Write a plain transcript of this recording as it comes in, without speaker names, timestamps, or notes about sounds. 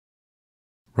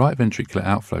Right ventricular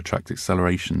outflow tract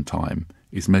acceleration time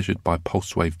is measured by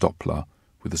pulse wave Doppler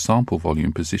with the sample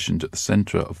volume positioned at the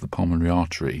centre of the pulmonary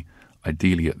artery,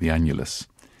 ideally at the annulus,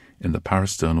 in the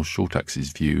parasternal short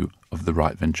axis view of the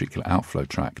right ventricular outflow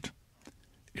tract.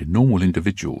 In normal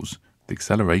individuals, the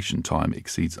acceleration time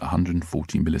exceeds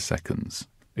 140 milliseconds.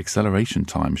 Acceleration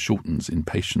time shortens in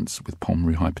patients with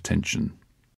pulmonary hypertension.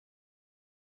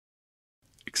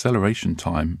 Acceleration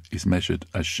time is measured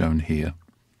as shown here.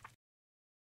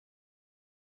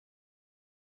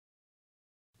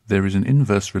 There is an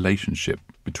inverse relationship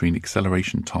between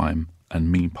acceleration time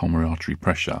and mean pulmonary artery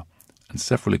pressure, and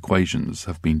several equations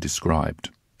have been described.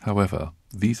 However,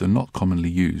 these are not commonly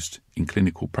used in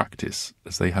clinical practice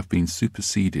as they have been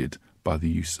superseded by the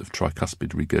use of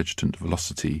tricuspid regurgitant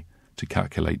velocity to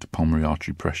calculate pulmonary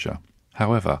artery pressure.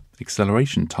 However,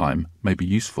 acceleration time may be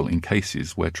useful in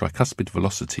cases where tricuspid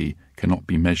velocity cannot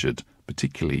be measured,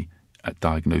 particularly at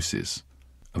diagnosis.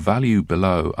 A value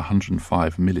below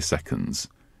 105 milliseconds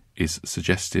is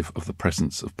suggestive of the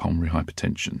presence of pulmonary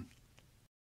hypertension.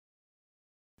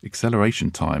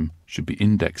 Acceleration time should be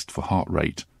indexed for heart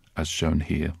rate as shown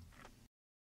here.